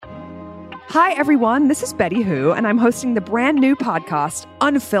Hi, everyone. This is Betty Who, and I'm hosting the brand new podcast,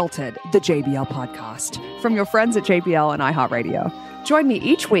 Unfiltered, the JBL podcast, from your friends at JBL and iHeartRadio. Join me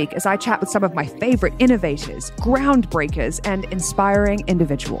each week as I chat with some of my favorite innovators, groundbreakers, and inspiring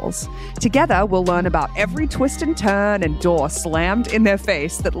individuals. Together, we'll learn about every twist and turn and door slammed in their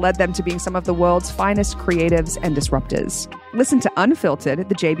face that led them to being some of the world's finest creatives and disruptors. Listen to Unfiltered,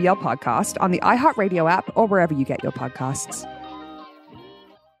 the JBL podcast, on the iHeartRadio app or wherever you get your podcasts.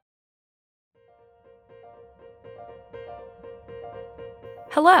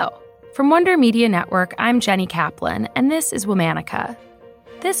 Hello. From Wonder Media Network, I'm Jenny Kaplan, and this is Womanica.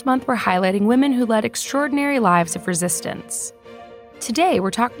 This month, we're highlighting women who led extraordinary lives of resistance. Today,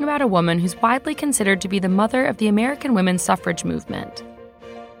 we're talking about a woman who's widely considered to be the mother of the American women's suffrage movement.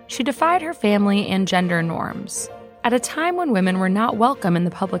 She defied her family and gender norms at a time when women were not welcome in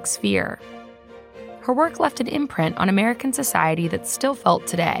the public sphere. Her work left an imprint on American society that's still felt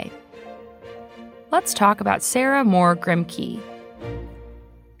today. Let's talk about Sarah Moore Grimké.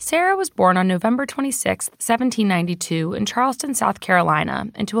 Sarah was born on November 26, 1792, in Charleston, South Carolina,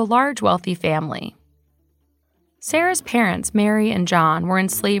 into a large, wealthy family. Sarah's parents, Mary and John, were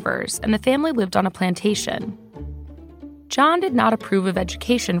enslavers, and the family lived on a plantation. John did not approve of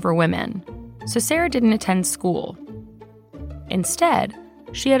education for women, so Sarah didn't attend school. Instead,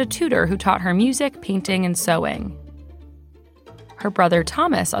 she had a tutor who taught her music, painting, and sewing. Her brother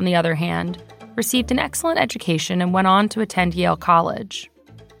Thomas, on the other hand, received an excellent education and went on to attend Yale College.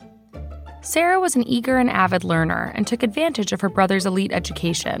 Sarah was an eager and avid learner and took advantage of her brother's elite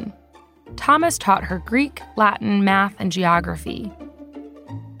education. Thomas taught her Greek, Latin, math, and geography.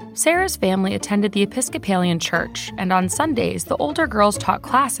 Sarah's family attended the Episcopalian Church, and on Sundays, the older girls taught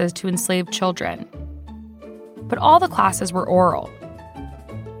classes to enslaved children. But all the classes were oral.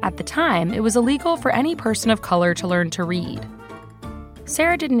 At the time, it was illegal for any person of color to learn to read.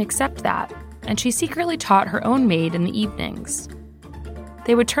 Sarah didn't accept that, and she secretly taught her own maid in the evenings.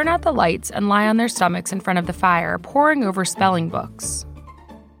 They would turn out the lights and lie on their stomachs in front of the fire, poring over spelling books.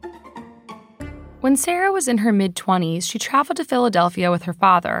 When Sarah was in her mid-20s, she traveled to Philadelphia with her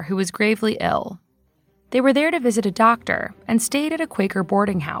father, who was gravely ill. They were there to visit a doctor and stayed at a Quaker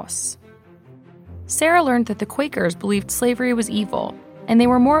boarding house. Sarah learned that the Quakers believed slavery was evil, and they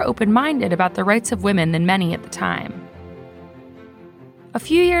were more open-minded about the rights of women than many at the time. A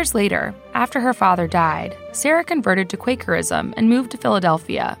few years later, after her father died, Sarah converted to Quakerism and moved to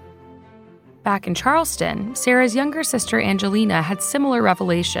Philadelphia. Back in Charleston, Sarah's younger sister Angelina had similar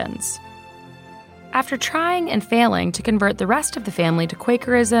revelations. After trying and failing to convert the rest of the family to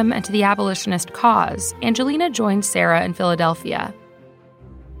Quakerism and to the abolitionist cause, Angelina joined Sarah in Philadelphia.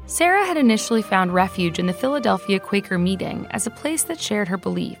 Sarah had initially found refuge in the Philadelphia Quaker meeting as a place that shared her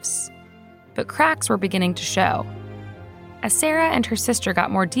beliefs. But cracks were beginning to show. As Sarah and her sister got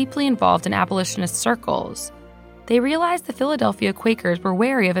more deeply involved in abolitionist circles, they realized the Philadelphia Quakers were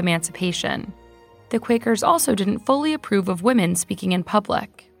wary of emancipation. The Quakers also didn't fully approve of women speaking in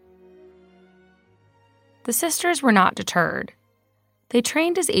public. The sisters were not deterred. They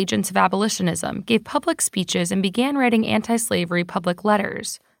trained as agents of abolitionism, gave public speeches, and began writing anti-slavery public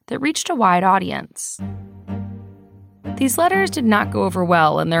letters that reached a wide audience. These letters did not go over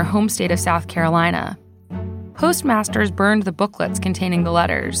well in their home state of South Carolina. Postmasters burned the booklets containing the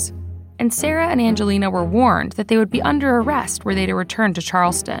letters, and Sarah and Angelina were warned that they would be under arrest were they to return to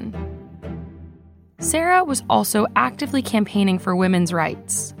Charleston. Sarah was also actively campaigning for women's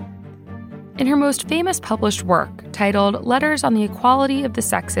rights. In her most famous published work, titled Letters on the Equality of the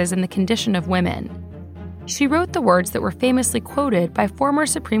Sexes and the Condition of Women, she wrote the words that were famously quoted by former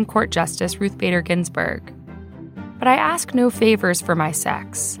Supreme Court Justice Ruth Bader Ginsburg. "But I ask no favors for my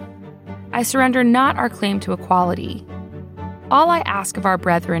sex. I surrender not our claim to equality. All I ask of our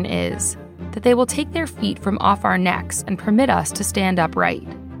brethren is that they will take their feet from off our necks and permit us to stand upright."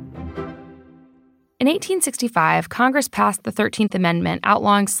 In 1865, Congress passed the 13th Amendment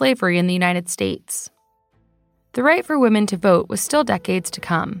outlawing slavery in the United States. The right for women to vote was still decades to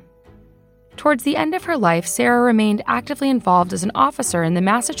come. Towards the end of her life, Sarah remained actively involved as an officer in the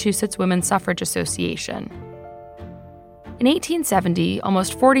Massachusetts Women's Suffrage Association. In 1870,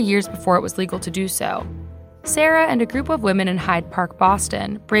 almost 40 years before it was legal to do so, Sarah and a group of women in Hyde Park,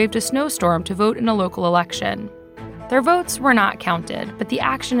 Boston, braved a snowstorm to vote in a local election. Their votes were not counted, but the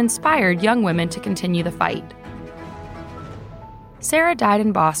action inspired young women to continue the fight. Sarah died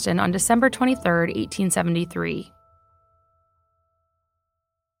in Boston on December 23, 1873.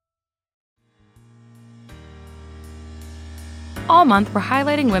 All month, we're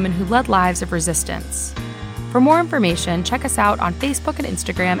highlighting women who led lives of resistance. For more information, check us out on Facebook and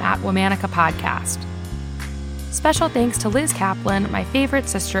Instagram at Womanica Podcast. Special thanks to Liz Kaplan, my favorite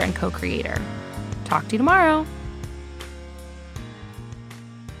sister and co-creator. Talk to you tomorrow.